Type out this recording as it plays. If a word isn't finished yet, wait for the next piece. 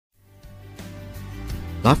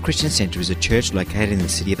Life Christian Centre is a church located in the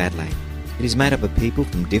city of Adelaide. It is made up of people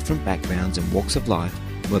from different backgrounds and walks of life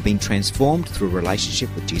who have been transformed through a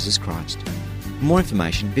relationship with Jesus Christ. For more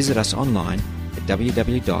information, visit us online at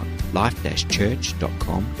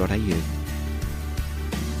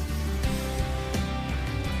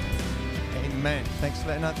www.life-church.com.au. Amen. Thanks,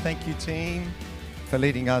 Lena. Thank you, team, for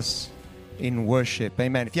leading us in worship.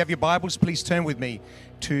 Amen. If you have your Bibles, please turn with me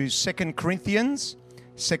to 2 Corinthians.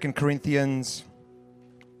 2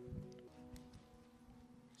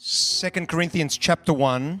 Corinthians chapter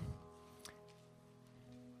 1.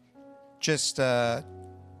 Just two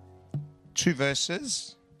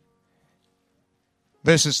verses.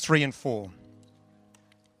 Verses 3 and 4.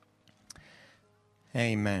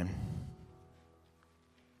 Amen.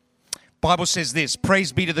 Bible says this: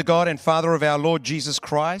 Praise be to the God and Father of our Lord Jesus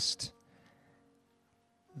Christ,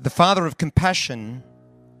 the Father of compassion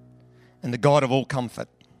and the God of all comfort,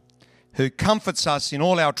 who comforts us in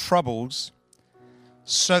all our troubles,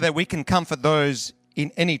 so that we can comfort those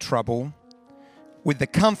in any trouble with the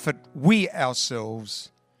comfort we ourselves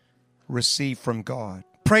receive from God.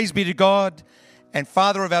 Praise be to God and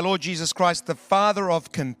Father of our Lord Jesus Christ, the Father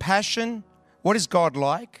of compassion. What is God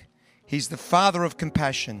like? He's the Father of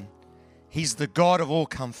compassion. He's the God of all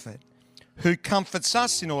comfort, who comforts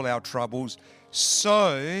us in all our troubles,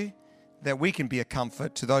 so that we can be a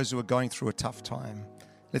comfort to those who are going through a tough time.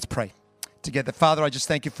 Let's pray together. Father, I just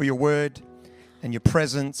thank you for your word and your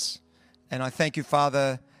presence. And I thank you,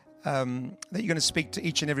 Father, that you're going to speak to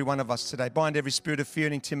each and every one of us today. Bind every spirit of fear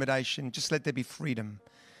and intimidation. Just let there be freedom.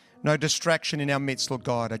 No distraction in our midst, Lord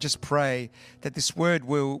God. I just pray that this word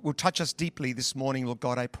will touch us deeply this morning, Lord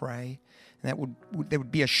God, I pray. And there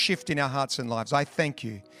would be a shift in our hearts and lives. I thank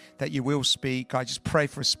you that you will speak. I just pray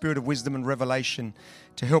for a spirit of wisdom and revelation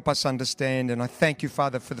to help us understand. And I thank you,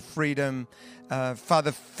 Father, for the freedom.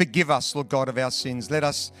 Father, forgive us, Lord God, of our sins. Let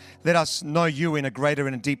us know you in a greater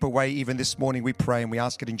and a deeper way even this morning, we pray. And we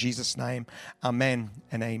ask it in Jesus' name. Amen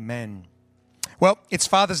and amen. Well, it's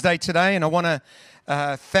Father's Day today, and I want to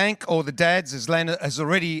thank all the dads, as Lana has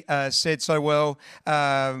already said so well.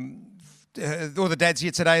 All the dads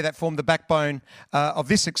here today that form the backbone of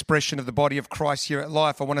this expression of the body of Christ here at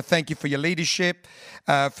Life. I want to thank you for your leadership,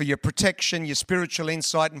 for your protection, your spiritual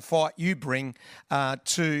insight and fight you bring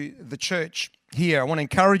to the church here. I want to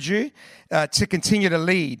encourage you to continue to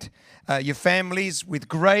lead your families with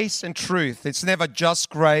grace and truth. It's never just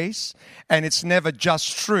grace and it's never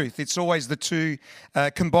just truth. It's always the two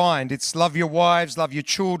combined. It's love your wives, love your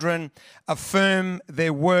children, affirm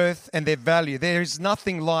their worth and their value. There is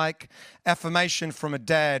nothing like affirmation from a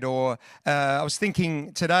dad. Or I was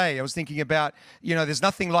thinking about, there's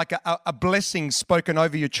nothing like a blessing spoken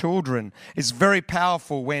over your children. It's very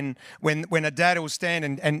powerful when a dad will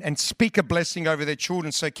stand and speak a blessing over their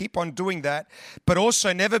children. So keep on doing that, but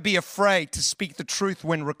also never be afraid to speak the truth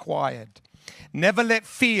when required. Never let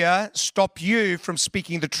fear stop you from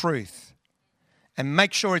speaking the truth, and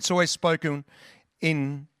make sure it's always spoken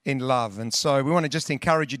in love. And so we want to just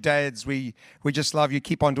encourage you, dads. We just love you.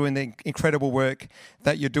 Keep on doing the incredible work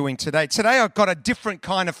that you're doing today. Today I've got a different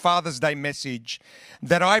kind of Father's Day message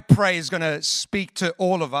that I pray is going to speak to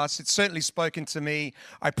all of us. It's certainly spoken to me.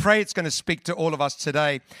 I pray it's going to speak to all of us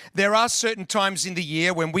today. There are certain times in the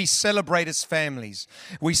year when we celebrate as families.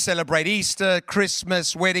 We celebrate Easter,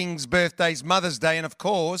 Christmas, weddings, birthdays, Mother's Day, and of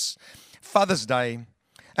course, Father's Day.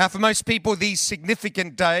 Now, for most people, these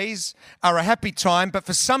significant days are a happy time, but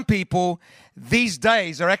for some people, these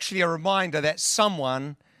days are actually a reminder that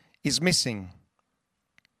someone is missing.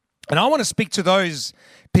 And I want to speak to those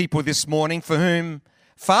people this morning for whom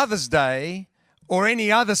Father's Day or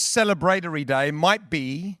any other celebratory day might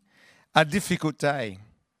be a difficult day.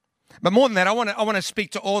 But more than that, I want to speak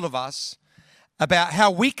to all of us about how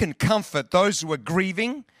we can comfort those who are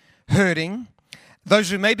grieving, hurting,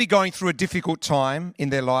 those who may be going through a difficult time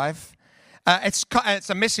in their life. It's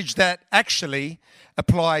a message that actually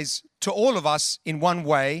applies to all of us in one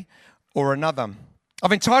way or another.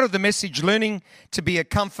 I've entitled the message, Learning to be a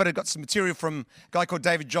Comforter. I've got some material from a guy called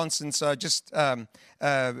David Johnson, so just I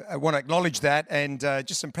want to acknowledge that, and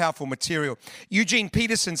just some powerful material. Eugene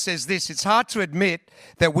Peterson says this: it's hard to admit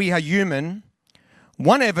that we are human.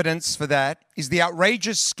 One evidence for that is the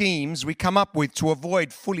outrageous schemes we come up with to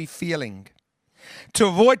avoid fully feeling. To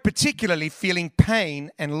avoid particularly feeling pain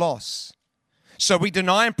and loss. So we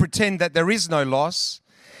deny and pretend that there is no loss,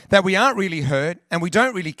 that we aren't really hurt and we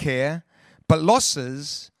don't really care, but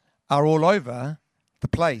losses are all over the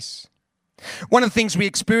place. One of the things we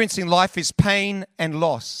experience in life is pain and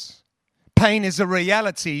loss. Pain is a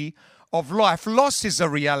reality of life. Loss is a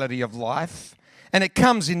reality of life, and it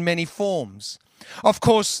comes in many forms. Of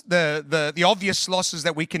course, the obvious losses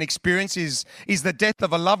that we can experience is the death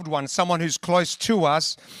of a loved one, someone who's close to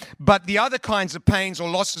us. But the other kinds of pains or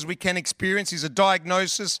losses we can experience is a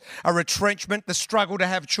diagnosis, a retrenchment, the struggle to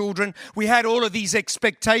have children. We had all of these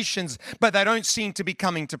expectations, but they don't seem to be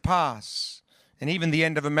coming to pass. And even the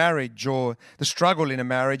end of a marriage or the struggle in a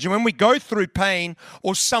marriage. And when we go through pain,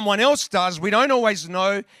 or someone else does, we don't always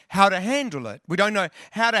know how to handle it. We don't know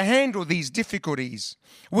how to handle these difficulties.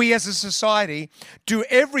 We as a society do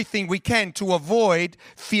everything we can to avoid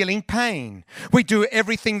feeling pain. We do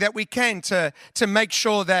everything that we can to make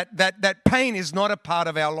sure that pain is not a part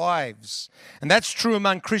of our lives. And that's true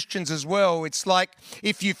among Christians as well. It's like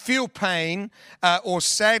if you feel pain or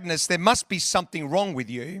sadness, there must be something wrong with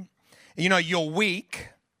you. You know, you're weak.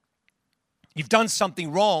 You've done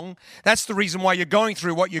something wrong. That's the reason why you're going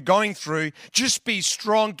through what you're going through. Just be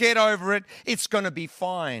strong. Get over it. It's going to be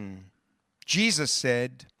fine. Jesus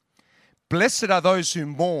said, "Blessed are those who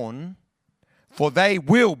mourn, for they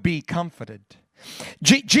will be comforted."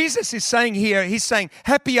 Jesus is saying here, he's saying,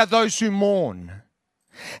 happy are those who mourn.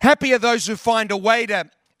 Happy are those who find a way to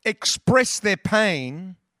express their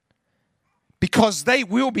pain because they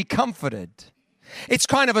will be comforted. It's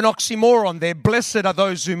kind of an oxymoron there. Blessed are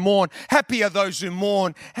those who mourn. Happy are those who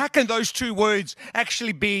mourn. How can those two words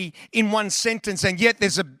actually be in one sentence? And yet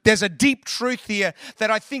there's a deep truth here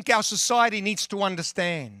that I think our society needs to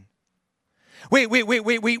understand.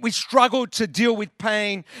 We struggle to deal with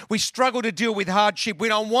pain. We struggle to deal with hardship. We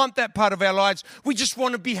don't want that part of our lives. We just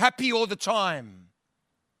want to be happy all the time.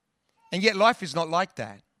 And yet life is not like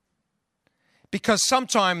that. Because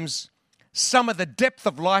sometimes some of the depth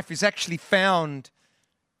of life is actually found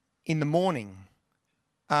in the morning.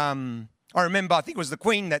 I remember, I think it was the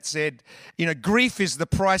Queen that said, you know, grief is the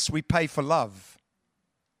price we pay for love.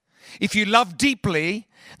 If you love deeply,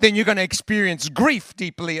 then you're going to experience grief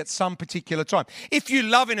deeply at some particular time. If you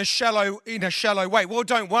love in a shallow way, well,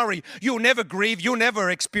 don't worry. You'll never grieve. You'll never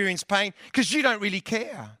experience pain because you don't really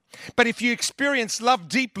care. But if you experience love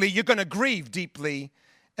deeply, you're going to grieve deeply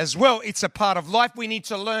as well. It's a part of life. We need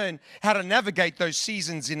to learn how to navigate those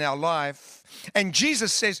seasons in our life. And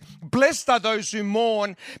Jesus says, blessed are those who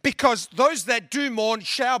mourn, because those that do mourn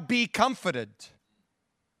shall be comforted,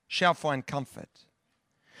 shall find comfort.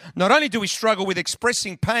 Not only do we struggle with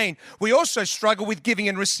expressing pain, we also struggle with giving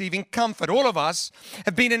and receiving comfort. All of us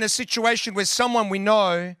have been in a situation where someone we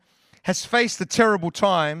know has faced a terrible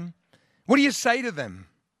time. What do you say to them?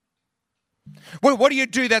 What do you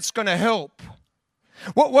do that's going to help?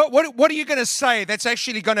 What are you going to say that's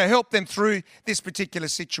actually going to help them through this particular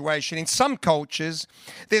situation? In some cultures,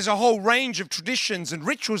 there's a whole range of traditions and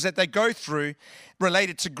rituals that they go through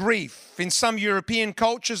related to grief. In some European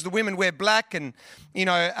cultures, the women wear black, and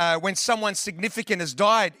when someone significant has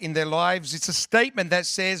died in their lives, it's a statement that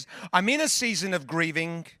says, "I'm in a season of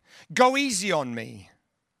grieving. Go easy on me.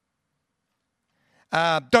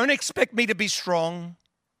 Don't expect me to be strong.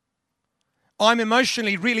 I'm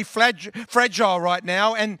emotionally really fragile right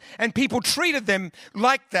now," and people treated them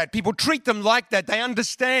like that. People treat them like that. They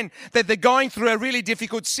understand that they're going through a really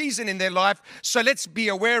difficult season in their life, so let's be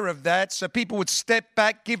aware of that. So people would step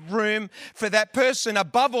back, give room for that person,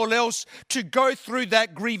 above all else, to go through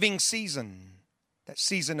that grieving season, that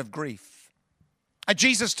season of grief. At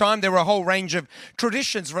Jesus' time, there were a whole range of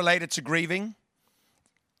traditions related to grieving.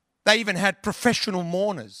 They even had professional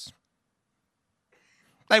mourners.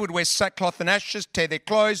 They would wear sackcloth and ashes, tear their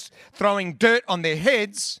clothes, throwing dirt on their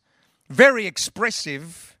heads. Very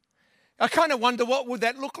expressive. I kind of wonder, what would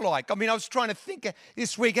that look like? I mean, I was trying to think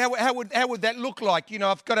this week, how would that look like?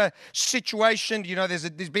 I've got a situation,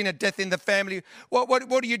 there's been a death in the family.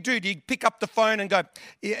 What do you do? Do you pick up the phone and go,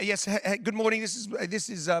 "Yes, good morning, this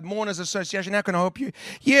is Mourners Association, how can I help you?"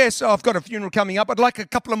 "Yes, I've got a funeral coming up. I'd like a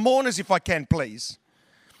couple of mourners if I can, please."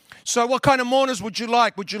 So what kind of mourners would you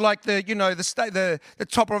like? Would you like the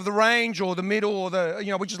top of the range, or the middle, or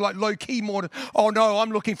would you like low-key mourners? "Oh no,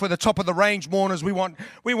 I'm looking for the top of the range mourners. We want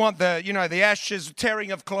the ashes,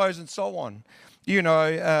 tearing of clothes, and so on."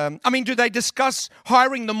 Do they discuss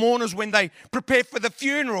hiring the mourners when they prepare for the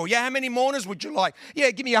funeral? "Yeah, how many mourners would you like?"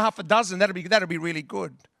 "Yeah, give me a half a dozen. That'll be really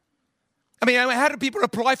good." How do people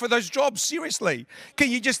apply for those jobs? Seriously,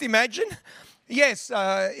 can you just imagine? "Yes,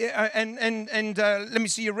 and let me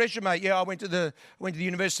see your resume." "Yeah, I went to the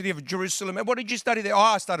University of Jerusalem." "What did you study there?" "Oh,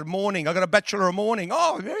 I started mourning. I got a bachelor of mourning."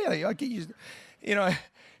 "Oh, really? Okay,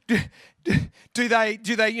 do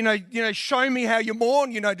they show me how you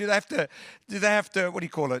mourn? Do they have to what do you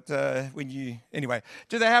call it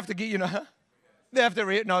do they have to get They have to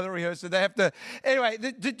rehearse. Do they have to? Anyway,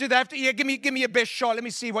 do they have to? "Yeah, give me your best shot. Let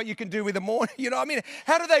me see what you can do with the mourning."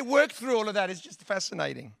 How do they work through all of that? It's just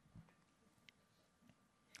fascinating.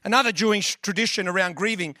 Another Jewish tradition around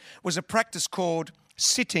grieving was a practice called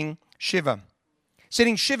sitting Shiva.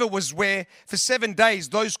 Sitting Shiva was where for 7 days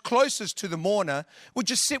those closest to the mourner would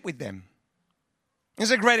just sit with them.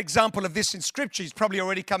 There's a great example of this in Scripture. It's probably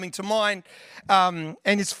already coming to mind, and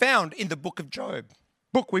it's found in the book of Job,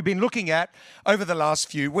 book we've been looking at over the last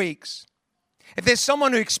few weeks. If there's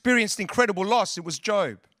someone who experienced incredible loss, it was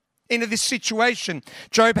Job. Into this situation,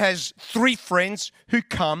 Job has 3 friends who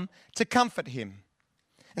come to comfort him.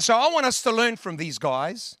 And so I want us to learn from these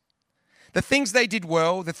guys, the things they did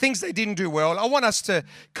well, the things they didn't do well. I want us to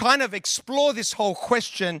kind of explore this whole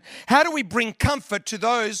question. How do we bring comfort to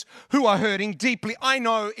those who are hurting deeply? I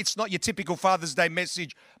know it's not your typical Father's Day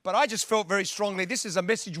message, but I just felt very strongly this is a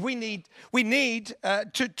message we need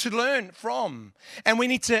to learn from. And we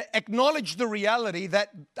need to acknowledge the reality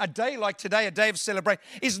that a day like today, a day of celebration,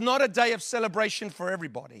 is not a day of celebration for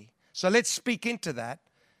everybody. So let's speak into that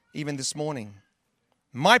even this morning.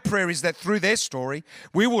 My prayer is that through their story,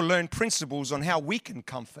 we will learn principles on how we can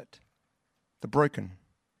comfort the broken.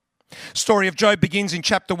 Story of Job begins in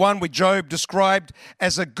chapter 1 with Job described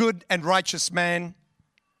as a good and righteous man.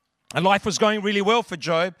 And life was going really well for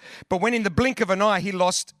Job, but when in the blink of an eye, he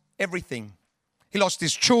lost everything. He lost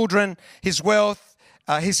his children, his wealth,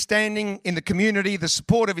 his standing in the community, the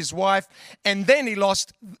support of his wife, and then he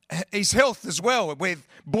lost his health as well, with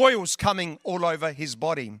boils coming all over his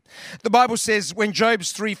body. The Bible says when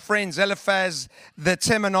Job's 3 friends, Eliphaz the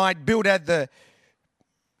Temanite, Bildad the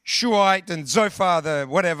Shuhite, and Zophar the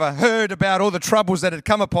whatever, heard about all the troubles that had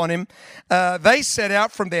come upon him, they set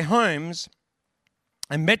out from their homes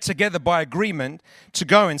and met together by agreement to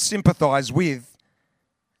go and sympathize with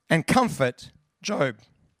and comfort Job.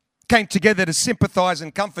 Came together to sympathize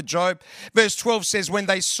and comfort Job. Verse 12 says, when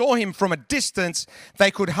they saw him from a distance,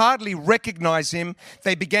 they could hardly recognize him.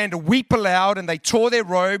 They began to weep aloud, and they tore their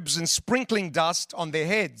robes and sprinkling dust on their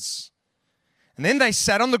heads. And then they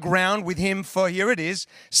sat on the ground with him for, here it is,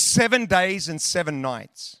 7 days and 7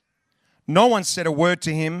 nights. No one said a word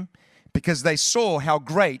to him because they saw how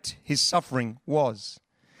great his suffering was.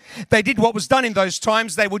 They did what was done in those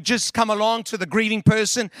times. They would just come along to the grieving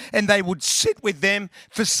person and they would sit with them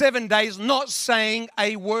for 7 days, not saying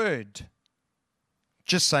a word,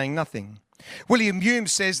 just saying nothing. William Hume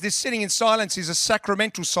says this sitting in silence is a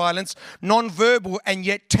sacramental silence, non-verbal and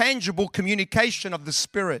yet tangible communication of the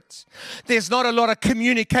Spirit. There's not a lot of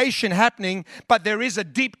communication happening, but there is a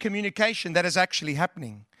deep communication that is actually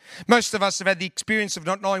happening. Most of us have had the experience of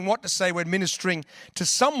not knowing what to say when ministering to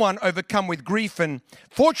someone overcome with grief, and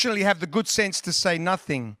fortunately have the good sense to say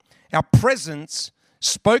nothing. Our presence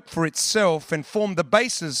spoke for itself and formed the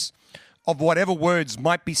basis of whatever words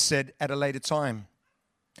might be said at a later time.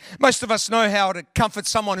 Most of us know how to comfort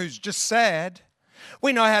someone who's just sad.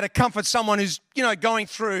 We know how to comfort someone who's, going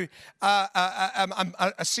through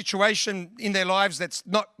a situation in their lives that's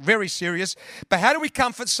not very serious. But how do we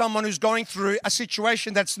comfort someone who's going through a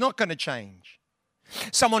situation that's not going to change?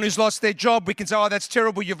 Someone who's lost their job, we can say, oh, that's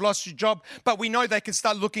terrible, you've lost your job. But we know they can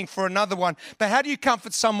start looking for another one. But how do you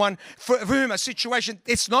comfort someone for whom a situation,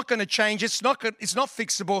 it's not going to change, it's not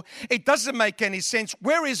fixable, it doesn't make any sense?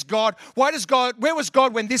 Where is God? Where was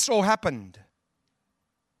God when this all happened?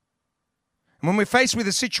 And when we're faced with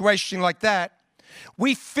a situation like that,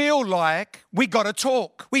 we feel like we got to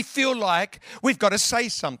talk. We feel like we've got to say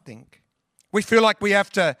something. We feel like we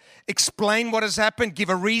have to explain what has happened, give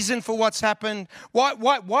a reason for what's happened.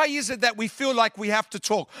 Why is it that we feel like we have to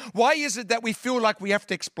talk? Why is it that we feel like we have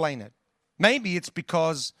to explain it? Maybe it's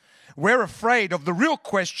because we're afraid of the real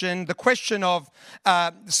question, the question of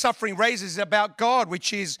suffering raises about God,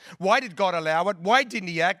 which is, why did God allow it? Why didn't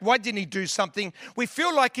He act? Why didn't He do something? We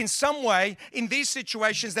feel like in some way, in these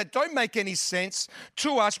situations that don't make any sense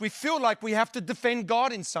to us, we feel like we have to defend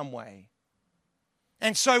God in some way.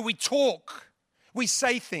 And so we talk, we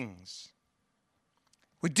say things.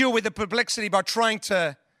 We deal with the perplexity by trying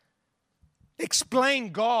to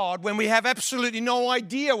explain God when we have absolutely no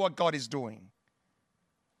idea what God is doing.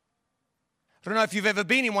 I don't know if you've ever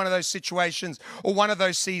been in one of those situations or one of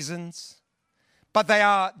those seasons, but they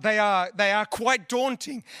are quite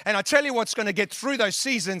daunting. And I tell you what's going to get through those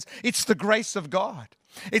seasons, it's the grace of God.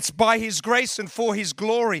 It's by His grace and for His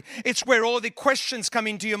glory. It's where all the questions come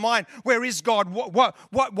into your mind. Where is God?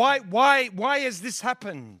 Why has this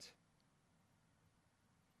happened?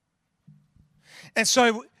 And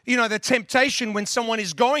so, the temptation when someone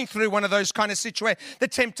is going through one of those kind of situations, the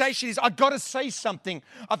temptation is, I've got to say something.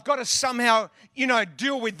 I've got to somehow,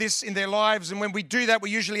 deal with this in their lives. And when we do that, we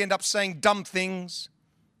usually end up saying dumb things.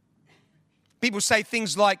 People say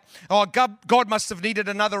things like, oh, God must have needed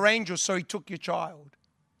another angel, so He took your child.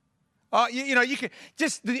 You can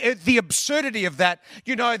just the absurdity of that.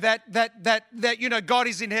 That God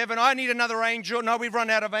is in heaven. I need another angel. No, we've run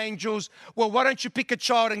out of angels. Well, why don't you pick a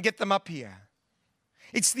child and get them up here?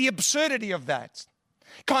 It's the absurdity of that.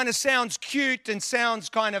 Kind of sounds cute and sounds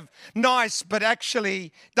kind of nice, but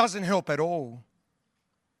actually doesn't help at all.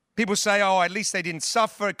 People say, oh, at least they didn't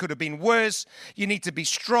suffer. It could have been worse. You need to be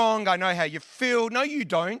strong. I know how you feel. No, you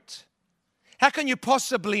don't. How can you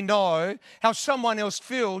possibly know how someone else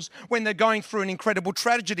feels when they're going through an incredible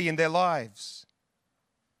tragedy in their lives?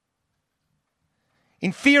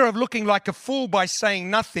 In fear of looking like a fool by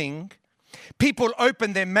saying nothing, people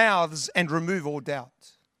open their mouths and remove all doubt.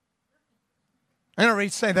 I'm going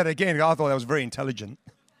to say that again. I thought that was very intelligent.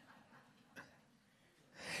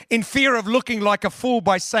 In fear of looking like a fool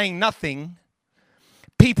by saying nothing,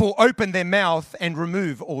 people open their mouth and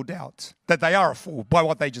remove all doubt that they are a fool by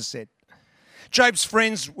what they just said. Job's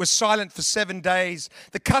friends were silent for 7 days.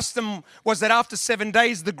 The custom was that after 7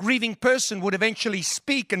 days, the grieving person would eventually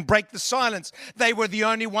speak and break the silence. They were the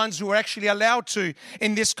only ones who were actually allowed to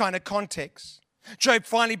in this kind of context. Job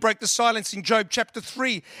finally broke the silence in Job chapter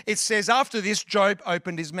 3. It says, after this, Job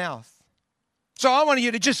opened his mouth. So I want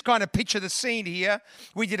you to just kind of picture the scene here.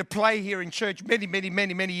 We did a play here in church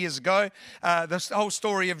many years ago, the whole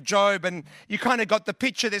story of Job, and you kind of got the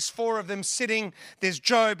picture. There's 4 of them sitting. There's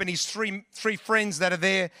Job and his three friends that are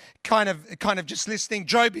there kind of just listening.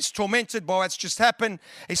 Job is tormented by what's just happened.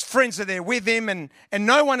 His friends are there with him, and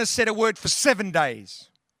no one has said a word for 7 days.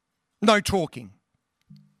 No talking.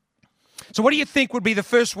 So what do you think would be the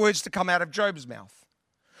first words to come out of Job's mouth?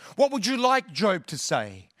 What would you like Job to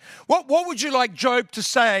say? What would you like Job to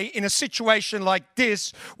say in a situation like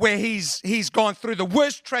this where he's gone through the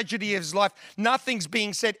worst tragedy of his life? Nothing's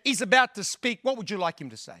being said. He's about to speak. What would you like him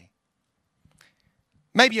to say?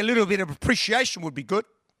 Maybe a little bit of appreciation would be good.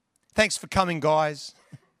 Thanks for coming, guys.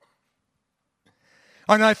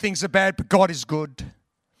 I know things are bad, but God is good.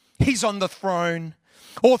 He's on the throne.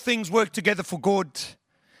 All things work together for good.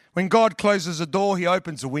 When God closes a door, He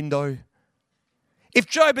opens a window. If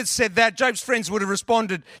Job had said that, Job's friends would have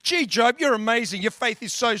responded, gee, Job, you're amazing. Your faith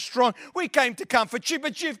is so strong. We came to comfort you,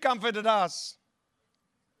 but you've comforted us.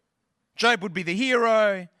 Job would be the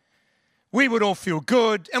hero. We would all feel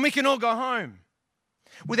good, and we can all go home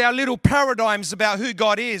with our little paradigms about who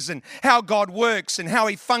God is and how God works and how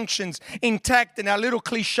He functions intact, and our little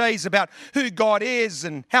cliches about who God is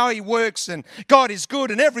and how He works and God is good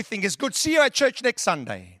and everything is good. See you at church next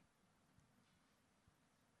Sunday.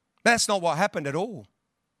 That's not what happened at all.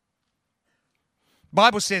 The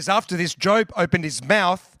Bible says after this, Job opened his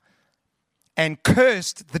mouth and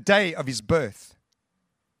cursed the day of his birth.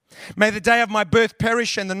 May the day of my birth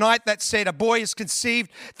perish, and the night that said a boy is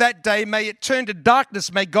conceived, that day may it turn to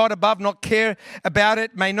darkness. May God above not care about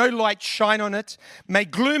it. May no light shine on it. May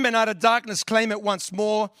gloom and utter darkness claim it once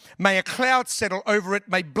more. May a cloud settle over it.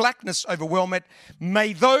 May blackness overwhelm it.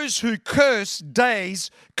 May those who curse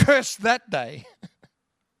days curse that day.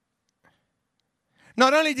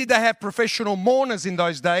 Not only did they have professional mourners in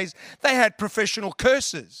those days, they had professional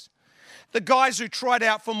cursers. The guys who tried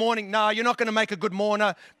out for mourning, no, you're not going to make a good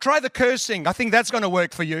mourner. Try the cursing. I think that's going to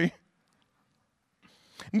work for you.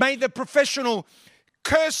 May the professional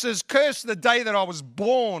cursers curse the day that I was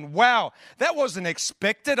born. Wow, that wasn't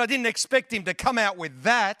expected. I didn't expect him to come out with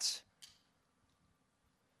that.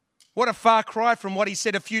 What a far cry from what he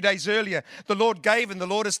said a few days earlier. The Lord gave and the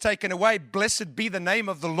Lord has taken away. Blessed be the name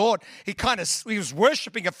of the Lord. He was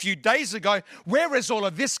worshiping a few days ago. Where has all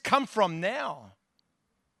of this come from now?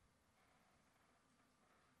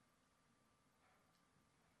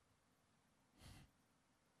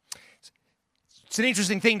 It's an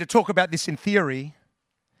interesting thing to talk about this in theory,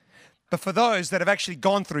 but for those that have actually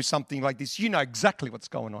gone through something like this, you know exactly what's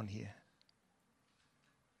going on here.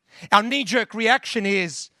 Our knee-jerk reaction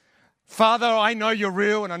is, Father, I know you're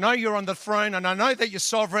real, and I know you're on the throne, and I know that you're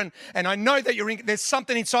sovereign, and I know that there's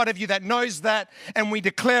something inside of you that knows that, and we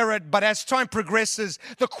declare it. But as time progresses,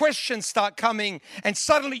 the questions start coming, and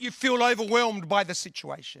suddenly you feel overwhelmed by the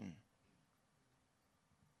situation.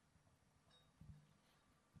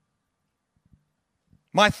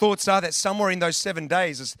 My thoughts are that somewhere in those 7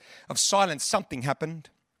 days of silence, something happened.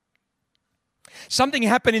 Something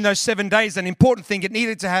happened in those 7 days, an important thing. It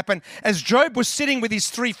needed to happen. As Job was sitting with his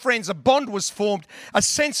 3 friends, a bond was formed, a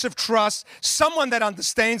sense of trust, someone that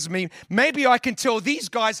understands me. Maybe I can tell these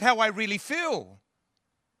guys how I really feel,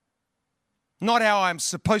 not how I'm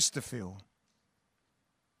supposed to feel.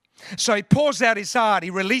 So he pours out his heart.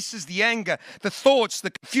 He releases the anger, the thoughts,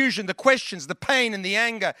 the confusion, the questions, the pain and the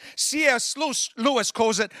anger. C.S. Lewis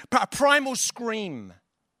calls it a primal scream.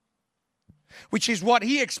 which is what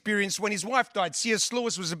he experienced when his wife died. C.S.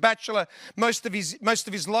 Lewis was a bachelor most of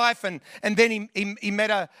his life, and then he met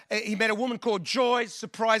a woman called Joy,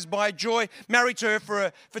 surprised by Joy, married to her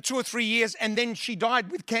for 2 or 3 years, and then she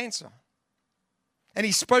died with cancer. And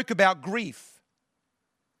he spoke about grief.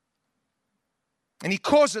 And he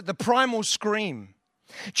calls it the primal scream.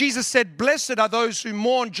 Jesus said, "Blessed are those who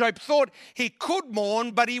mourn." Job thought he could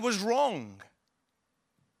mourn, but he was wrong.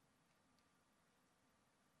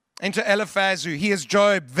 And to Eliphaz, who hears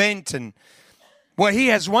Job vent, and he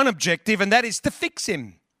has one objective, and that is to fix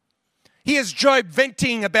him. He hears Job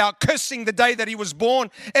venting about cursing the day that he was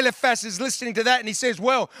born. Eliphaz is listening to that, and he says,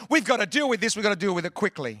 well, we've got to deal with this. We've got to deal with it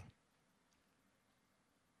quickly.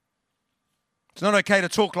 It's not okay to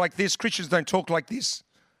talk like this. Christians don't talk like this.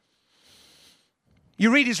 You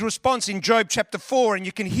read his response in Job chapter 4, and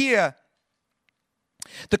you can hear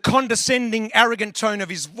the condescending, arrogant tone of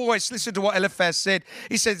his voice. Listen to what Eliphaz said.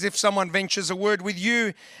 He says, if someone ventures a word with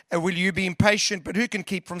you, will you be impatient? But who can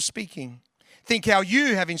keep from speaking? Think how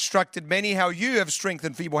you have instructed many, how you have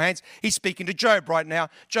strengthened feeble hands. He's speaking to Job right now.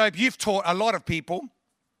 Job, you've taught a lot of people.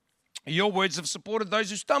 Your words have supported those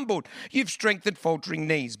who stumbled. You've strengthened faltering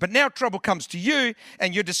knees. But now trouble comes to you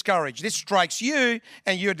and you're discouraged. This strikes you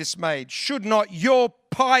and you're dismayed. Should not your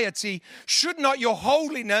piety, should not your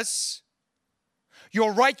holiness,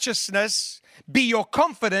 your righteousness be your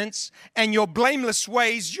confidence, and your blameless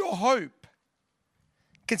ways your hope?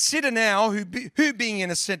 Consider now who being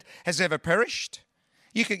innocent has ever perished.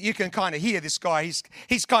 You can kind of hear this guy.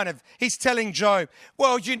 He's telling Job,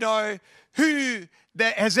 well, you know, who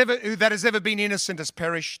that has ever been innocent has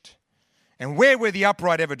perished, and where were the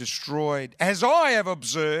upright ever destroyed? As I have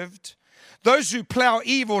observed, those who plow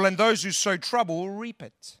evil and those who sow trouble will reap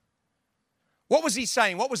it. What was he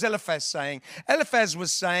saying? What was Eliphaz saying? Eliphaz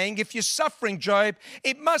was saying, if you're suffering, Job,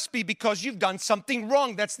 it must be because you've done something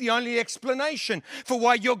wrong. That's the only explanation for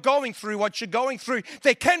why you're going through what you're going through.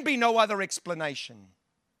 There can be no other explanation.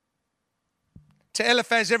 To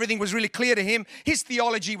Eliphaz, everything was really clear to him. His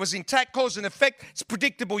theology was intact, cause and effect. It's a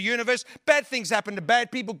predictable universe. Bad things happen to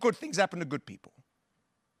bad people. Good things happen to good people.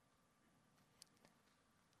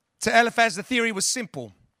 To Eliphaz, the theory was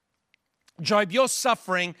simple. Job, you're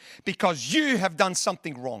suffering because you have done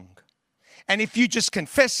something wrong. And if you just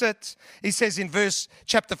confess it, he says in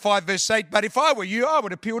chapter 5, verse 8, but if I were you, I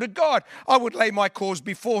would appeal to God. I would lay my cause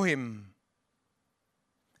before him.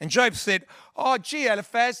 And Job said, oh, gee,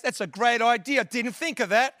 Eliphaz, that's a great idea. Didn't think of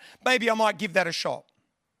that. Maybe I might give that a shot.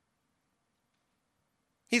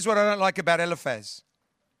 Here's what I don't like about Eliphaz,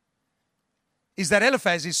 is that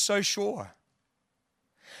Eliphaz is so sure.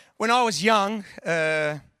 When I was young,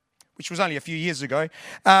 which was only a few years ago,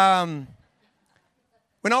 when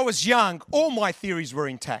I was young, all my theories were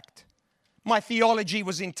intact. My theology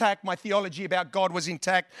was intact. My theology about God was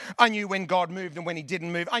intact. I knew when God moved and when he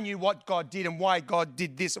didn't move. I knew what God did and why God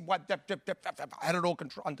did this. And I had it all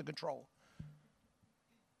under control.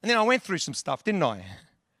 And then I went through some stuff, didn't I?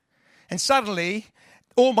 And suddenly,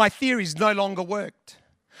 all my theories no longer worked.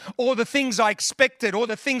 All the things I expected, all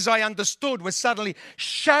the things I understood were suddenly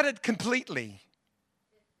shattered completely.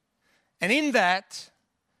 And in that,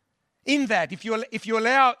 if you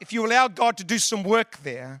allow God to do some work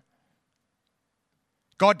there,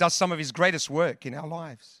 God does some of his greatest work in our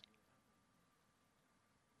lives.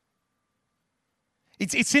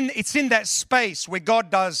 It's in that space where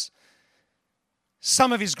God does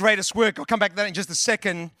some of his greatest work. I'll come back to that in just a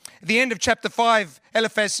second. At the end of chapter 5,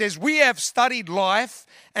 Eliphaz says, we have studied life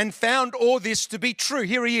and found all this to be true.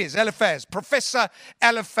 Here he is, Eliphaz, Professor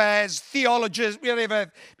Eliphaz, theologist,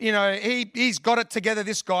 whatever, he's got it together,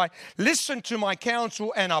 this guy. Listen to my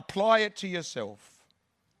counsel and apply it to yourself.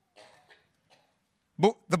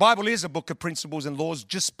 The Bible is a book of principles and laws,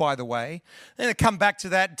 just by the way. I'm going to come back to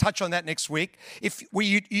that and touch on that next week.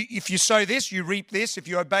 If you sow this, you reap this. If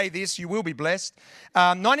you obey this, you will be blessed.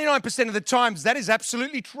 99% of the times, that is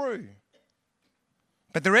absolutely true.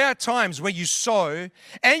 But there are times where you sow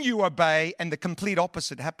and you obey and the complete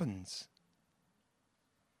opposite happens.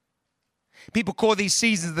 People call these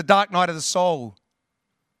seasons the dark night of the soul.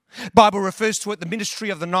 The Bible refers to it the ministry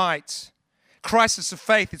of the night. Crisis of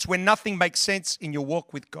faith, it's when nothing makes sense in your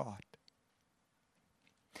walk with God.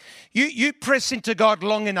 You press into God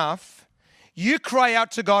long enough, you cry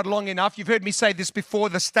out to God long enough. You've heard me say this before,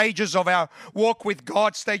 the stages of our walk with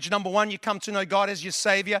God. Stage number 1, you come to know God as your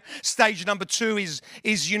Savior. Stage number 2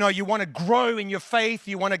 is you want to grow in your faith.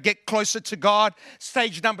 You want to get closer to God.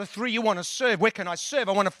 Stage number 3, you want to serve. Where can I serve?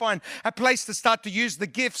 I want to find a place to start to use the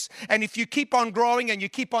gifts. And if you keep on growing and you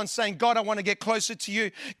keep on saying, God, I want to get closer to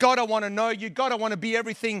you. God, I want to know you. God, I want to be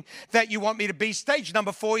everything that you want me to be. Stage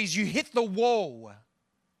number 4 is you hit the wall.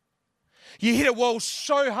 You hit a wall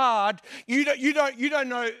so hard, you don't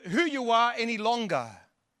know who you are any longer.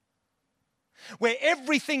 Where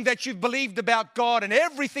everything that you've believed about God and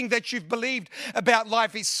everything that you've believed about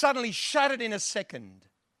life is suddenly shattered in a second.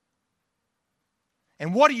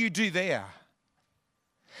 And what do you do there?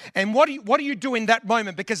 And what do you do in that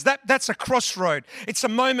moment? Because that's a crossroad. It's a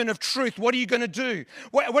moment of truth. What are you going to do?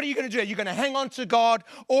 What are you going to do? Are you going to hang on to God,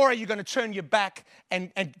 or are you going to turn your back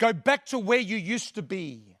and go back to where you used to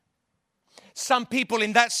be? Some people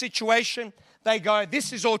in that situation, they go,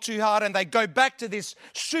 this is all too hard, and they go back to this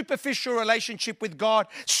superficial relationship with God,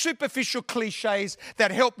 superficial cliches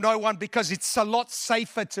that help no one because it's a lot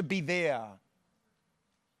safer to be there.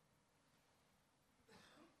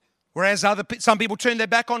 Whereas some people turn their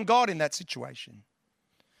back on God in that situation.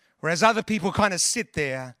 Whereas other people kind of sit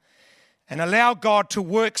there and allow God to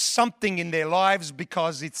work something in their lives,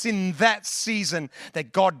 because it's in that season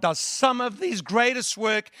that God does some of His greatest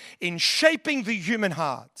work in shaping the human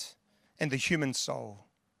heart and the human soul.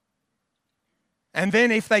 And then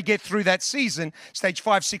if they get through that season, stage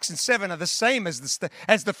 5, 6, and 7 are the same as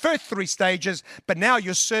the first 3 stages, but now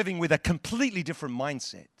you're serving with a completely different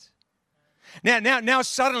mindset. Now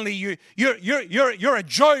suddenly you're a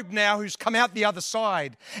Job now who's come out the other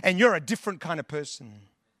side, and you're a different kind of person.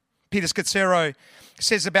 Peter Scazzero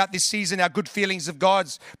says about this season, our good feelings of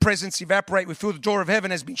God's presence evaporate. We feel the door of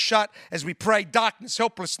heaven has been shut as we pray. Darkness,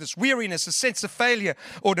 helplessness, weariness, a sense of failure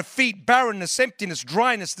or defeat, barrenness, emptiness,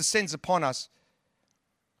 dryness descends upon us.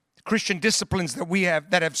 The Christian disciplines that we have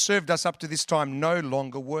that have served us up to this time no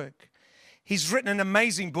longer work. He's written an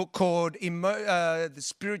amazing book called The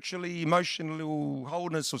Spiritually Emotional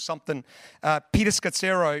Wholeness or something. Peter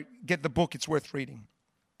Scazzero, get the book, it's worth reading.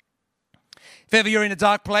 If ever you're in a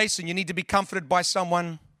dark place and you need to be comforted by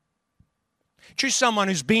someone, choose someone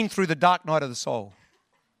who's been through the dark night of the soul.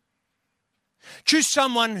 Choose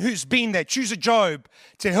someone who's been there. Choose a Job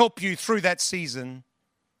to help you through that season.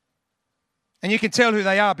 And you can tell who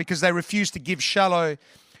they are because they refuse to give shallow,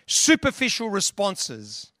 superficial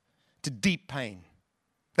responses to deep pain.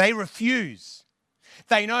 They refuse.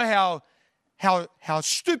 They know how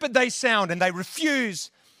stupid they sound, and they refuse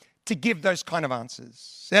to give those kind of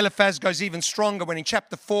answers. Eliphaz goes even stronger when in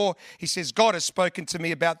chapter 4 he says, God has spoken to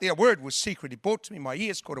me about thee. A word was secret. He brought to me my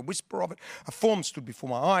ears, caught a whisper of it. A form stood before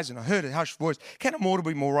my eyes, and I heard a hushed voice. Can a mortal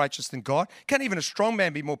be more righteous than God? Can even a strong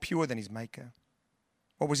man be more pure than his maker?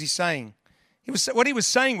 What was he saying? What he was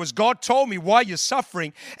saying was, God told me why you're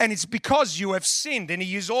suffering, and it's because you have sinned. And he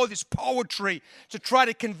used all this poetry to try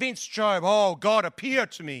to convince Job, oh, God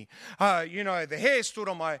appeared to me. The hair stood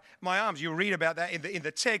on my arms. You'll read about that in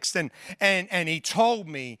the text. And he told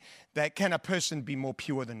me that can a person be more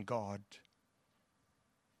pure than God?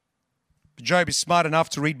 But Job is smart enough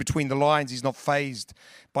to read between the lines. He's not fazed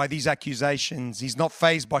by these accusations. He's not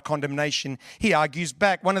fazed by condemnation. He argues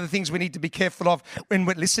back. One of the things we need to be careful of,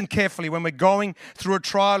 listen carefully, when we're going through a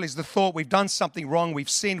trial, is the thought we've done something wrong, we've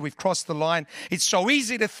sinned, we've crossed the line. It's so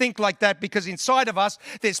easy to think like that because inside of us,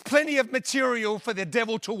 there's plenty of material for the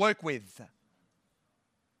devil to work with.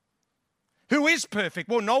 Who is perfect?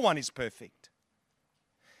 Well, no one is perfect.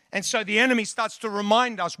 And so the enemy starts to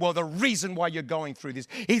remind us, well, the reason why you're going through this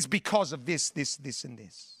is because of this, and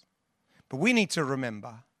this. But we need to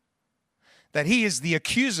remember that he is the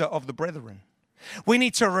accuser of the brethren. We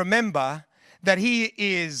need to remember that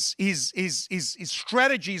his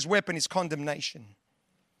strategy, his weapon is condemnation.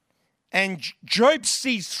 And Job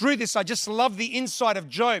sees through this. I just love the insight of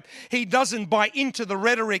Job. He doesn't buy into the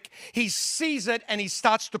rhetoric. He sees it and he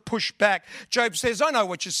starts to push back. Job says, I know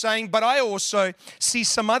what you're saying, but I also see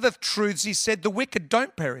some other truths. He said, the wicked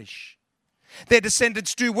don't perish. Their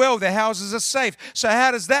descendants do well. Their houses are safe. So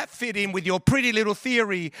how does that fit in with your pretty little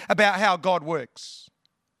theory about how God works?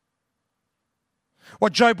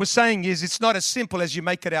 What Job was saying is, it's not as simple as you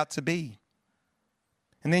make it out to be.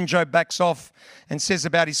 And then Job backs off and says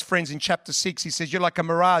about his friends in chapter 6, he says, you're like a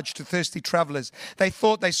mirage to thirsty travelers. They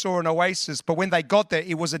thought they saw an oasis, but when they got there,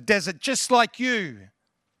 it was a desert just like you.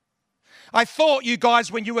 I thought you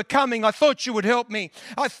guys, when you were coming, I thought you would help me.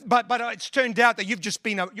 But it's turned out that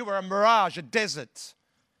you were a mirage, a desert.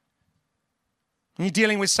 And you're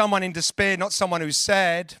dealing with someone in despair, not someone who's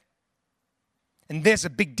sad. And there's a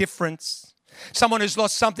big difference. Someone who's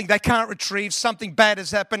lost something they can't retrieve, something bad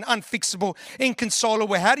has happened, unfixable,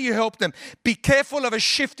 inconsolable. How do you help them? Be careful of a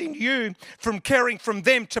shift in you from caring from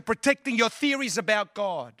them to protecting your theories about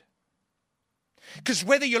God. Because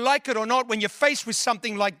whether you like it or not, when you're faced with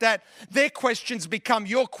something like that, their questions become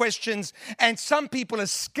your questions. And some people are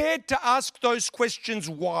scared to ask those questions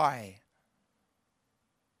why.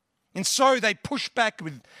 And so they push back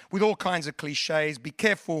with all kinds of cliches. Be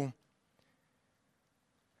careful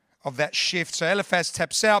of that shift. So Eliphaz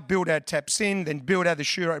taps out, Bildad taps in, then Bildad the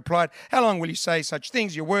Shuhite replied, "How long will you say such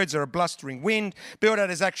things? Your words are a blustering wind."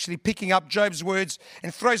 Bildad is actually picking up Job's words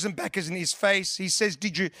and throws them back in his face. He says,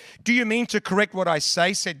 do you mean to correct what I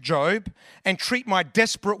say, said Job, and treat my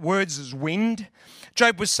desperate words as wind?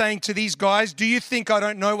 Job was saying to these guys, do you think I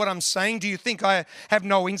don't know what I'm saying? Do you think I have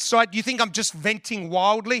no insight? Do you think I'm just venting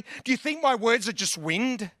wildly? Do you think my words are just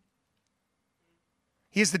wind?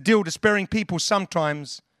 Here's the deal, despairing people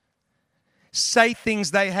sometimes say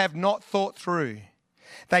things they have not thought through.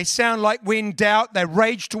 They sound like wind, doubt, they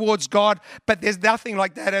rage towards God, but there's nothing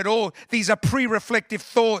like that at all. These are pre-reflective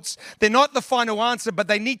thoughts. They're not the final answer, but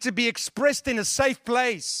they need to be expressed in a safe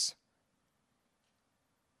place.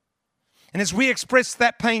 And as we express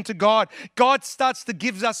that pain to God, God starts to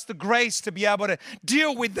give us the grace to be able to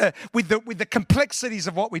deal with the complexities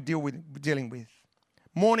of what we're dealing with.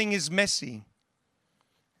 Mourning is messy.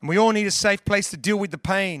 And we all need a safe place to deal with the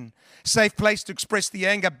pain, safe place to express the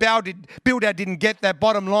anger. Bildad didn't get that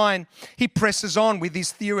bottom line. He presses on with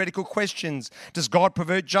these theoretical questions. Does God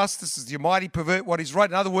pervert justice? Does the Almighty pervert what is right?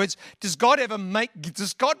 In other words, does God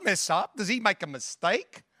mess up? Does he make a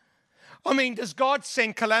mistake? I mean, does God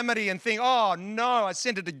send calamity and think, oh no, I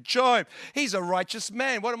sent it to Job. He's a righteous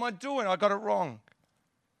man. What am I doing? I got it wrong.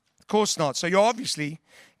 Of course not. So you're obviously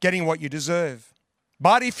getting what you deserve.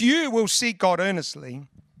 But if you will seek God earnestly,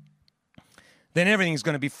 then everything's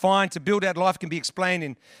going to be fine. To build out life can be explained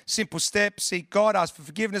in simple steps. Seek God, ask for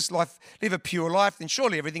forgiveness, live a pure life, then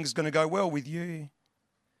surely everything's going to go well with you.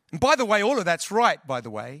 And by the way, all of that's right, by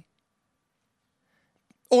the way.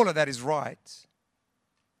 All of that is right.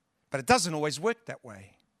 But it doesn't always work that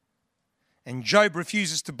way. And Job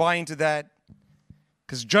refuses to buy into that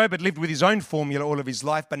because Job had lived with his own formula all of his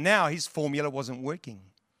life, but now his formula wasn't working.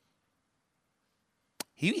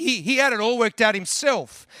 He had it all worked out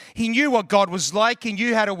himself. He knew what God was like. He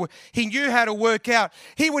knew how to work out.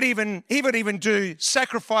 He would even do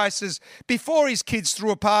sacrifices before his kids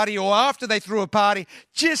threw a party or after they threw a party,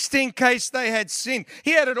 just in case they had sinned.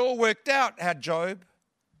 He had it all worked out, had Job.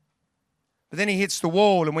 But then he hits the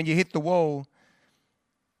wall, and when you hit the wall,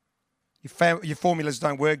 your formulas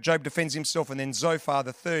don't work. Job defends himself, and then Zophar,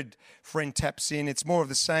 the third friend, taps in. It's more of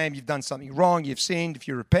the same. You've done something wrong. You've sinned. If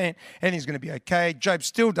you repent, everything's going to be okay. Job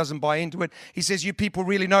still doesn't buy into it. He says, you people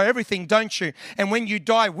really know everything, don't you? And when you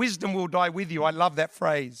die, wisdom will die with you. I love that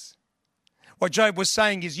phrase. What Job was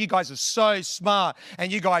saying is, you guys are so smart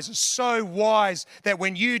and you guys are so wise that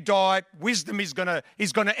when you die, wisdom is going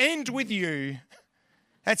to end with you.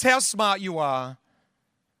 That's how smart you are.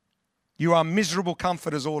 You are miserable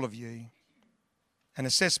comforters, all of you. An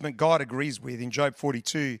assessment God agrees with in Job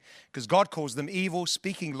 42, because God calls them evil,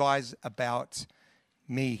 speaking lies about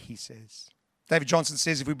me, he says. David Johnson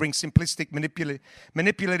says, if we bring simplistic,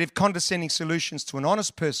 manipulative, condescending solutions to an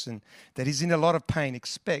honest person that is in a lot of pain,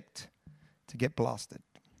 expect to get blasted.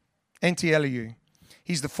 N.T. Elihu,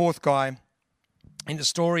 he's the fourth guy in the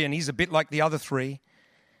story, and he's a bit like the other three.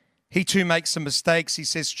 He too makes some mistakes. He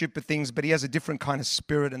says stupid things, but he has a different kind of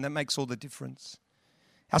spirit, and that makes all the difference.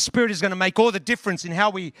 Our spirit is going to make all the difference in how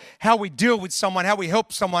we deal with someone, how we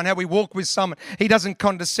help someone, how we walk with someone. He doesn't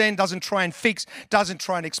condescend, doesn't try and fix, doesn't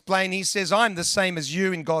try and explain. He says, I'm the same as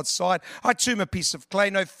you in God's sight. I too am a piece of clay.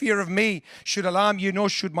 No fear of me should alarm you, nor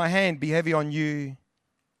should my hand be heavy on you.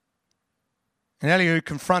 And Elihu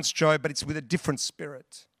confronts Job, but it's with a different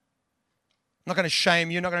spirit. I'm not going to shame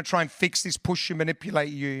you, not going to try and fix this, push you,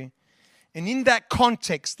 manipulate you. And in that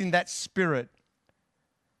context, in that spirit,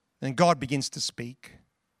 then God begins to speak.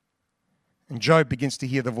 And Job begins to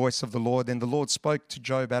hear the voice of the Lord. Then the Lord spoke to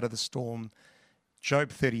Job out of the storm.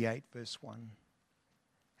 Job 38, verse 1.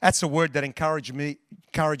 That's a word that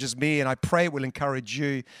encourages me, and I pray it will encourage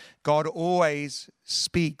you. God always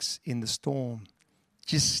speaks in the storm.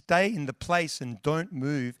 Just stay in the place and don't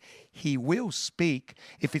move. He will speak.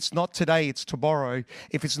 If it's not today, it's tomorrow.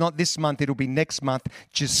 If it's not this month, it'll be next month.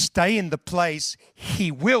 Just stay in the place.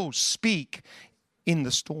 He will speak in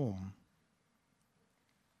the storm.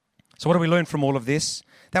 So what do we learn from all of this?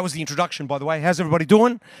 That was the introduction, by the way. How's everybody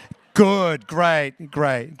doing? Good, great. You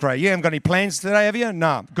haven't got any plans today, have you?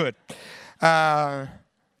 No, good.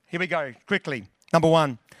 Here we go, quickly. Number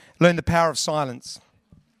one, learn the power of silence.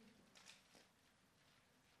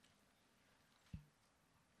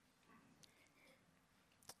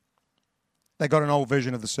 They got an old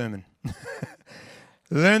version of the sermon.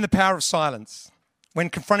 Learn the power of silence. When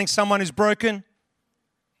confronting someone who's broken,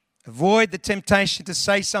 avoid the temptation to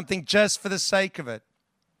say something just for the sake of it.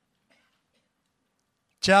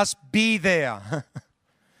 Just be there.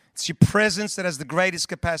 It's your presence that has the greatest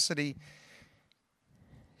capacity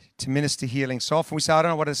to minister healing. So often we say, I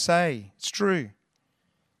don't know what to say. It's true.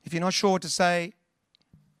 If you're not sure what to say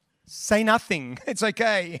nothing. It's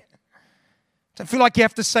okay. Don't feel like you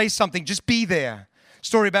have to say something. Just be there.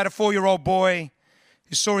 Story about a 4-year-old boy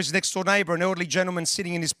who saw his next door neighbor, an elderly gentleman,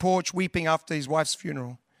 sitting in his porch weeping after his wife's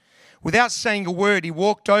funeral. Without saying a word, he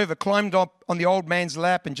walked over, climbed up on the old man's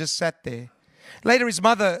lap and just sat there. Later, his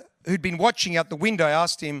mother, who'd been watching out the window,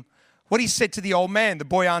 asked him what he said to the old man. The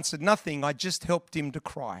boy answered, "Nothing. I just helped him to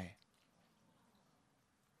cry."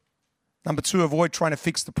 Number 2, avoid trying to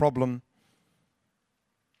fix the problem.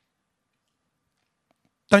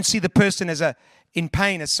 Don't see the person in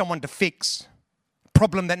pain as someone to fix. A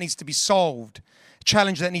problem that needs to be solved. A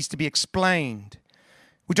challenge that needs to be explained.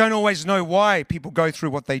 We don't always know why people go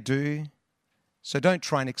through what they do, so don't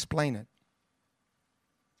try and explain it.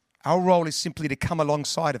 Our role is simply to come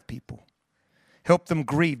alongside of people. Help them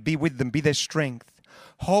grieve, be with them, be their strength.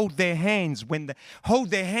 Hold their hands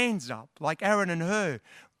hold their hands up, like Aaron and Hur.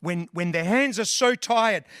 When their hands are so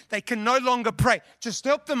tired, they can no longer pray. Just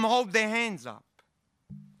help them hold their hands up.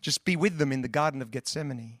 Just be with them in the Garden of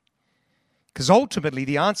Gethsemane. Because ultimately,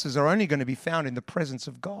 the answers are only going to be found in the presence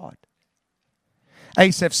of God.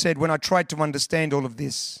 Asaph said, when I tried to understand all of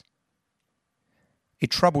this, it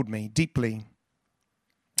troubled me deeply.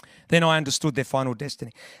 Then I understood their final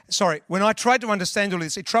destiny. When I tried to understand all of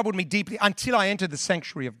this, it troubled me deeply until I entered the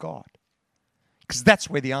sanctuary of God. Because that's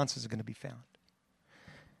where the answers are going to be found.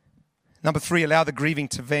 Number 3, allow the grieving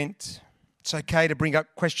to vent. It's okay to bring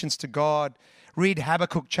up questions to God. Read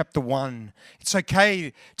Habakkuk chapter 1. It's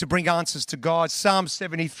okay to bring answers to God. Psalm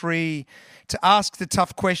 73, to ask the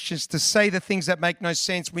tough questions, to say the things that make no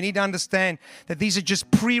sense. We need to understand that these are just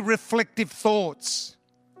pre-reflective thoughts.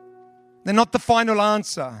 They're not the final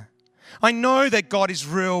answer. I know that God is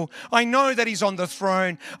real. I know that He's on the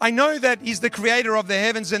throne. I know that He's the creator of the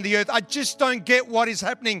heavens and the earth. I just don't get what is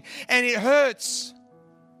happening, and it hurts.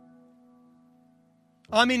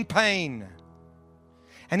 I'm in pain.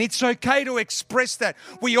 And it's okay to express that.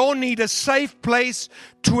 We all need a safe place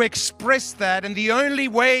to express that. And the only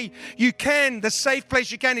way you can, the safe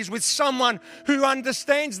place you can, is with someone who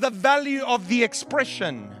understands the value of the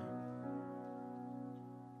expression.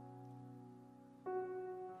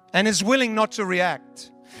 And is willing not to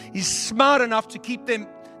react. Is smart enough to keep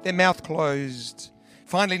their mouth closed.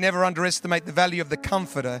 Finally, never underestimate the value of the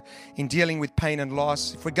comforter in dealing with pain and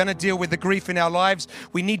loss. If we're going to deal with the grief in our lives,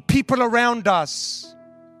 we need people around us.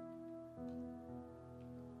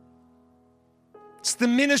 It's the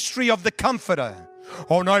ministry of the comforter.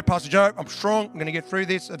 Oh no, Pastor Joe, I'm strong. I'm going to get through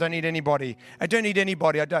this. I don't need anybody.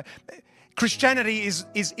 Christianity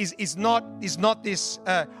is not this.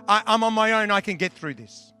 I'm on my own. I can get through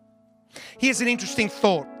this. Here's an interesting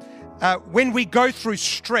thought. When we go through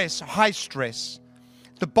stress, high stress,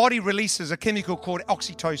 the body releases a chemical called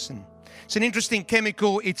oxytocin. It's an interesting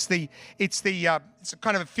chemical. It's a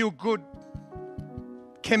kind of a feel-good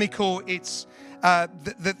chemical. It's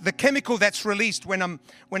the chemical that's released when a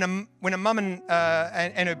mum and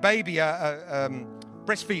her baby are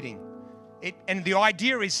breastfeeding. And the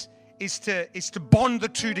idea is to bond the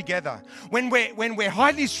two together. When we're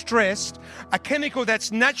highly stressed, a chemical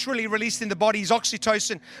that's naturally released in the body is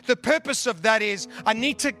oxytocin. The purpose of that is I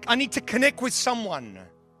need to connect with someone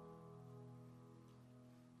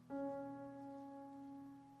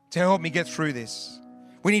to help me get through this.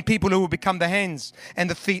 We need people who will become the hands and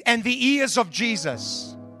the feet and the ears of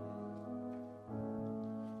Jesus.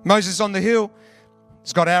 Moses on the hill,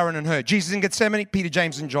 he's got Aaron and Hur. Jesus in Gethsemane, Peter,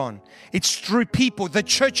 James, and John. It's through people, the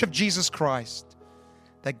church of Jesus Christ,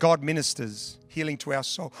 that God ministers healing to our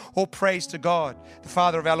soul. All praise to God, the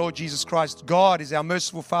Father of our Lord Jesus Christ. God is our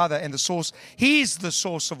merciful Father and the source. He is the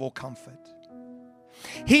source of all comfort.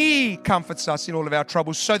 He comforts us in all of our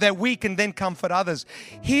troubles so that we can then comfort others.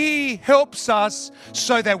 He helps us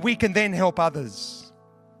so that we can then help others.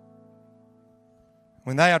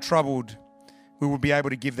 When they are troubled, we will be able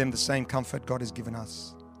to give them the same comfort God has given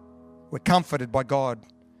us. We're comforted by God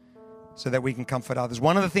so that we can comfort others.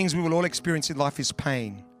 One of the things we will all experience in life is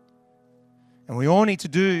pain. And we all need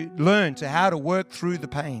to learn how to work through the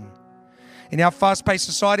pain. In our fast-paced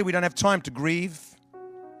society, we don't have time to grieve.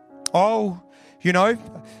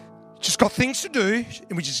 Just got things to do.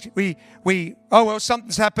 And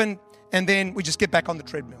something's happened, and then we just get back on the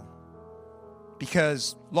treadmill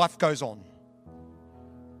because life goes on.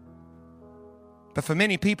 But for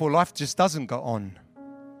many people, life just doesn't go on.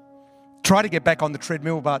 Try to get back on the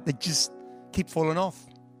treadmill, but they just keep falling off.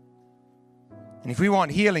 And if we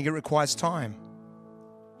want healing, it requires time.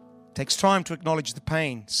 It takes time to acknowledge the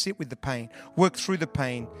pain, sit with the pain, work through the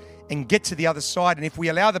pain, and get to the other side. And if we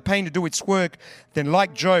allow the pain to do its work, then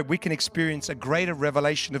like Job, we can experience a greater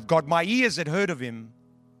revelation of God. My ears had heard of Him,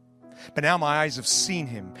 but now my eyes have seen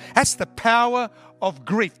him. That's the power of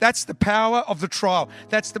grief. That's the power of the trial.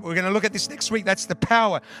 We're going to look at this next week. That's the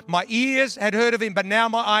power. My ears had heard of him, but now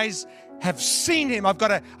my eyes have seen him.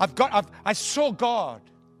 I saw God.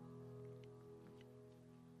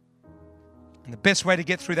 And the best way to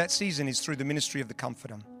get through that season is through the ministry of the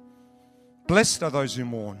Comforter. Blessed are those who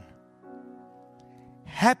mourn.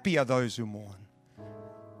 Happy are those who mourn,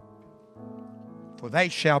 for they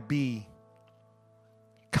shall be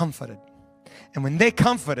comforted. And when they're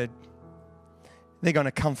comforted, they're going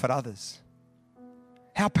to comfort others.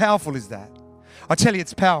 How powerful is that? I tell you,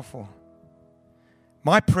 it's powerful.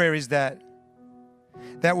 My prayer is that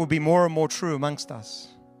will be more and more true amongst us.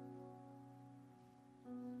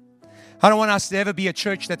 I don't want us to ever be a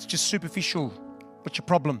church that's just superficial. What's your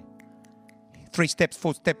problem? 3 steps,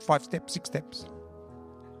 4 steps, 5 steps, 6 steps.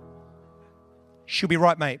 She'll be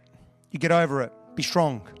right, mate. You get over it. Be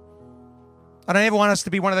strong. I don't ever want us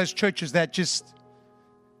to be one of those churches that just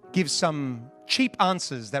gives some cheap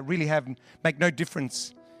answers that really make no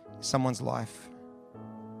difference in someone's life.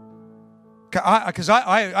 Because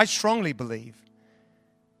I strongly believe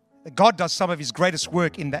that God does some of his greatest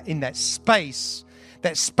work in that space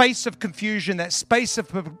of confusion, that space of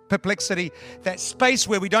perplexity, that space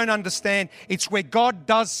where we don't understand. It's where God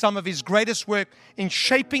does some of his greatest work in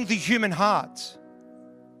shaping the human heart.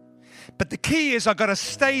 But the key is I've got to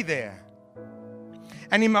stay there.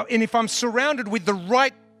 And if I'm surrounded with the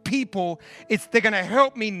right people, they're going to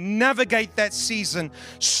help me navigate that season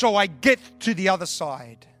so I get to the other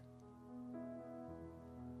side.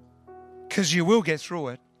 Because you will get through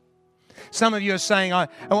it. Some of you are saying,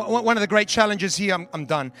 one of the great challenges here, I'm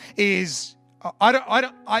done, is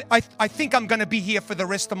I think I'm going to be here for the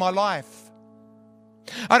rest of my life.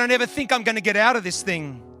 I don't ever think I'm going to get out of this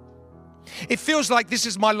thing. It feels like this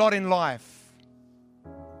is my lot in life.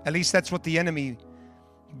 At least that's what the enemy.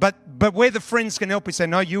 But where the friends can help you say,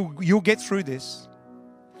 no, you'll get through this.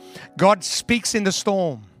 God speaks in the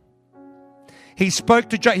storm. He spoke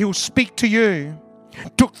to Job. He will speak to you.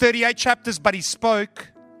 Took 38 chapters, but he spoke.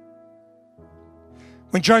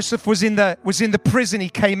 When Joseph was in the prison, he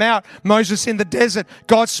came out. Moses in the desert,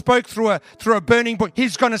 God spoke through a burning bush.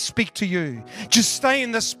 He's going to speak to you. Just stay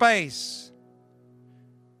in the space.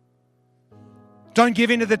 Don't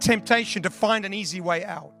give in to the temptation to find an easy way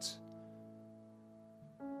out.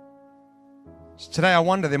 So today I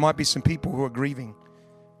wonder, there might be some people who are grieving.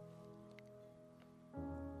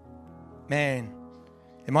 Man,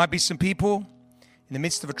 there might be some people in the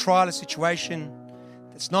midst of a trial, a situation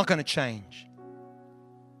that's not going to change.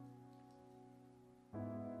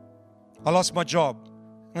 I lost my job.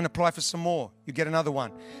 I'm going to apply for some more. You get another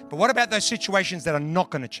one. But what about those situations that are not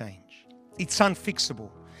going to change? It's unfixable.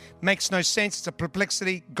 Makes no sense. It's a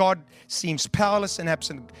perplexity. God seems powerless and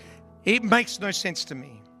absent. It makes no sense to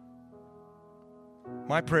me.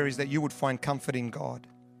 My prayer is that you would find comfort in God.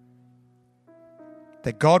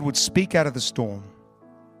 That God would speak out of the storm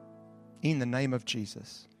in the name of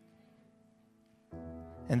Jesus.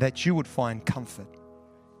 And that you would find comfort.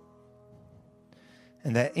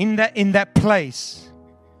 And that in that place,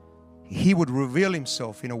 he would reveal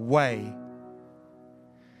himself in a way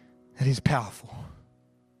that is powerful.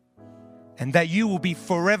 And that you will be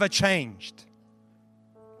forever changed.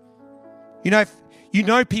 If you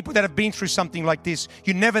know people that have been through something like this,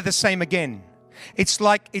 you're never the same again. It's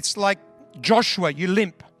like Joshua, you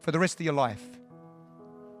limp for the rest of your life.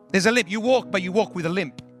 There's a limp. You walk, but you walk with a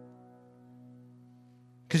limp.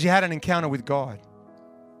 Because you had an encounter with God.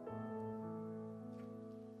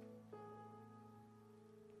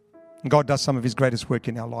 And God does some of his greatest work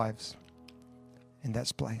in our lives in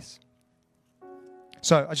that place.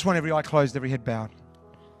 So I just want every eye closed, every head bowed.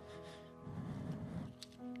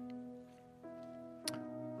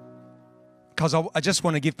 Because I just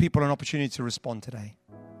want to give people an opportunity to respond today.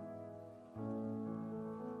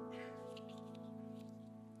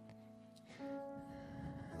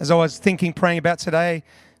 As I was thinking, praying about today,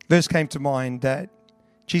 verse came to mind that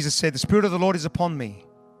Jesus said, the Spirit of the Lord is upon me,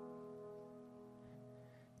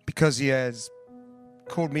 because he has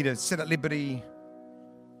called me to set at liberty,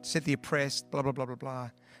 set the oppressed, blah, blah, blah, blah, blah.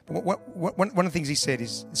 But one of the things he said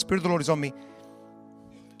is, the Spirit of the Lord is on me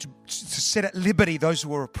to set at liberty those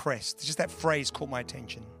who are oppressed. Just that phrase caught my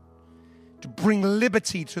attention. To bring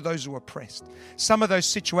liberty to those who are oppressed. Some of those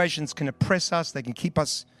situations can oppress us. They can keep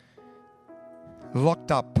us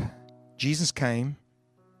locked up. Jesus came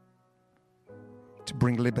to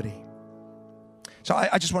bring liberty. So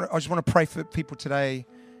I just want to pray for people today,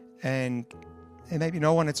 and maybe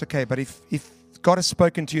no one, it's okay. But if God has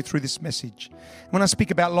spoken to you through this message, when I speak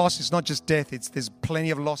about loss, it's not just death. There's plenty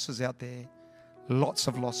of losses out there, lots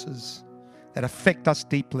of losses that affect us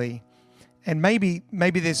deeply. And maybe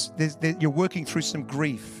you're working through some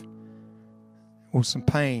grief or some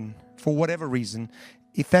pain for whatever reason.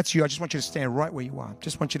 If that's you, I just want you to stand right where you are.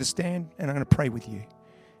 Just want you to stand, and I'm going to pray with you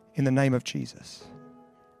in the name of Jesus.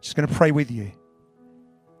 Just going to pray with you.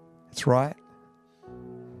 That's right.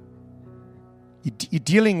 You're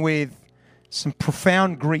dealing with some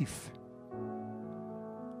profound grief.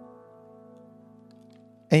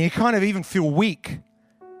 And you kind of even feel weak.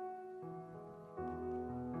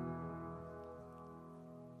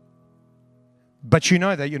 But you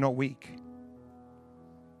know that you're not weak.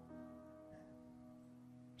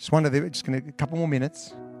 Just a couple more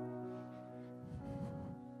minutes.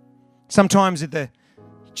 Sometimes you're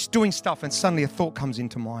just doing stuff and suddenly a thought comes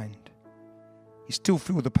into mind. You still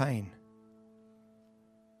feel the pain.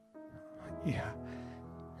 Yeah.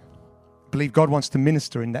 I believe God wants to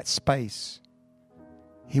minister in that space.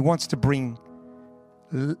 He wants to bring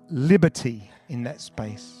liberty in that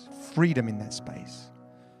space, freedom in that space.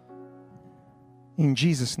 In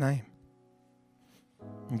Jesus' name.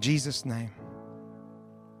 In Jesus' name.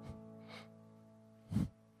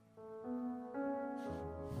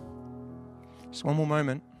 Just one more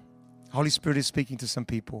moment. Holy Spirit is speaking to some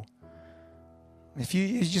people. I'm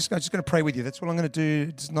just going to pray with you. That's what I'm going to do.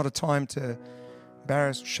 It's not a time to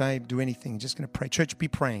embarrass, shame, do anything. I'm just going to pray. Church, be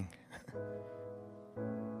praying.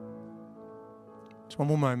 Just one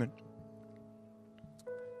more moment.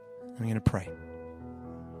 I'm going to pray.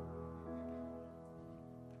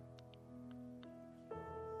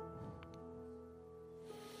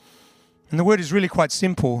 And the word is really quite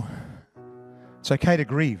simple. It's okay to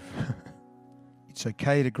grieve. It's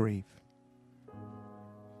okay to grieve.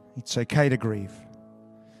 It's okay to grieve.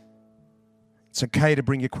 It's okay to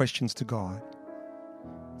bring your questions to God.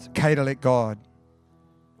 It's okay to let God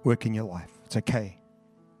work in your life. It's okay.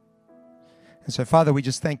 And so, Father, we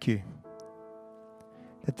just thank you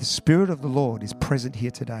that the Spirit of the Lord is present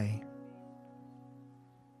here today.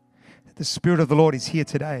 That the Spirit of the Lord is here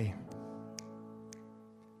today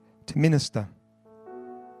to minister.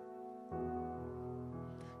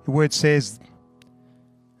 The word says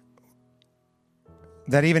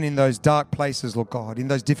that even in those dark places, Lord God, in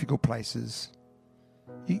those difficult places,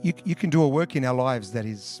 you can do a work in our lives that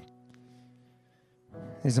is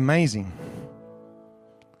amazing.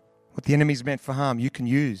 What the enemy's meant for harm, you can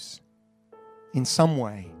use in some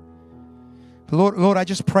way. But Lord, I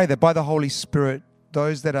just pray that by the Holy Spirit,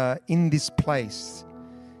 those that are in this place,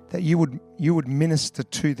 that you would minister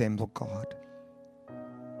to them, Lord God.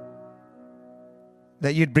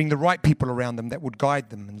 That you'd bring the right people around them that would guide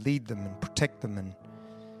them and lead them and protect them and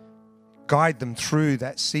guide them through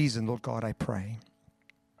that season, Lord God, I pray.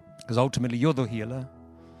 Because ultimately you're the healer.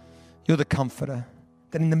 You're the comforter.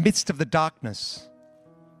 That in the midst of the darkness,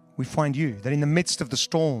 we find you. That in the midst of the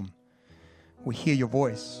storm, we hear your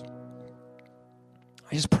voice.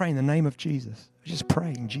 I just pray in the name of Jesus. I just pray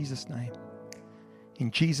in Jesus' name.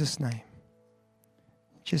 In Jesus' name.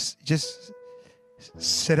 Just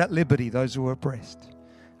set at liberty those who are oppressed.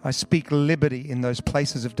 I speak liberty in those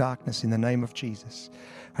places of darkness in the name of Jesus.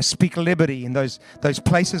 I speak liberty in those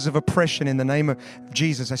places of oppression in the name of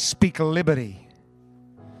Jesus. I speak liberty.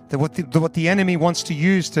 That what the enemy wants to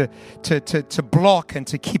use to block and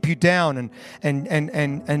to keep you down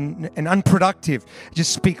and unproductive.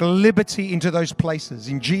 Just speak liberty into those places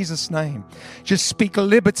in Jesus' name. Just speak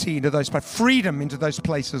liberty into those, but freedom into those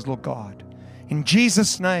places, Lord God. In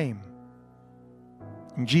Jesus' name.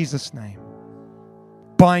 In Jesus' name.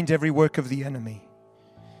 Bind every work of the enemy.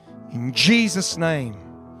 In Jesus' name.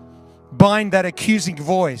 Bind that accusing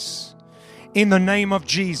voice in the name of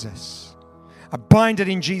Jesus. I bind it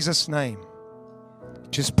in Jesus' name.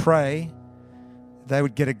 Just pray they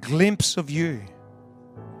would get a glimpse of you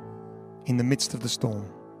in the midst of the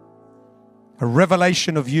storm. A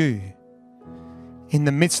revelation of you in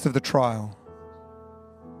the midst of the trial.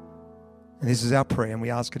 And this is our prayer, and we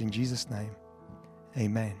ask it in Jesus' name.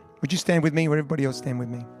 Amen. Would you stand with me? Would everybody else stand with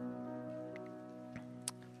me?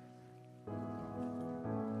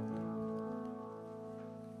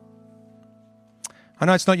 I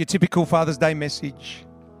know it's not your typical Father's Day message.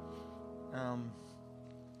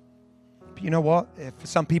 But you know what? For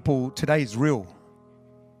some people, today is real.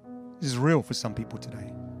 This is real for some people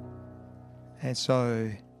today. And so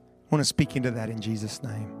I want to speak into that in Jesus'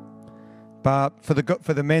 name. But for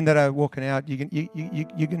the men that are walking out, you're going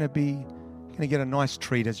to get a nice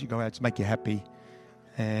treat as you go out to make you happy.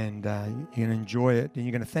 And you're going to enjoy it. And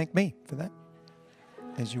you're going to thank me for that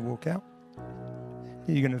as you walk out.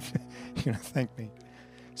 You're going to thank me.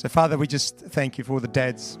 So, Father, we just thank you for all the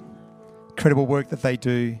dads, incredible work that they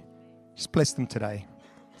do. Just bless them today.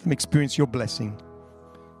 Let them experience your blessing.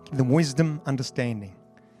 Give them wisdom, understanding.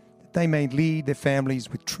 they may lead their families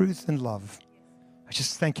with truth and love. I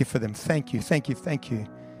just thank you for them. Thank you, thank you, thank you.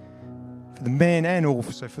 For the men and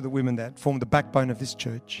also for the women that form the backbone of this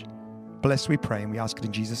church. Bless, we pray, and we ask it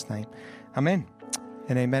in Jesus' name. Amen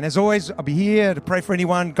and amen. As always, I'll be here to pray for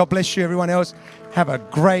anyone. God bless you, everyone else. Have a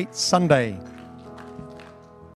great Sunday.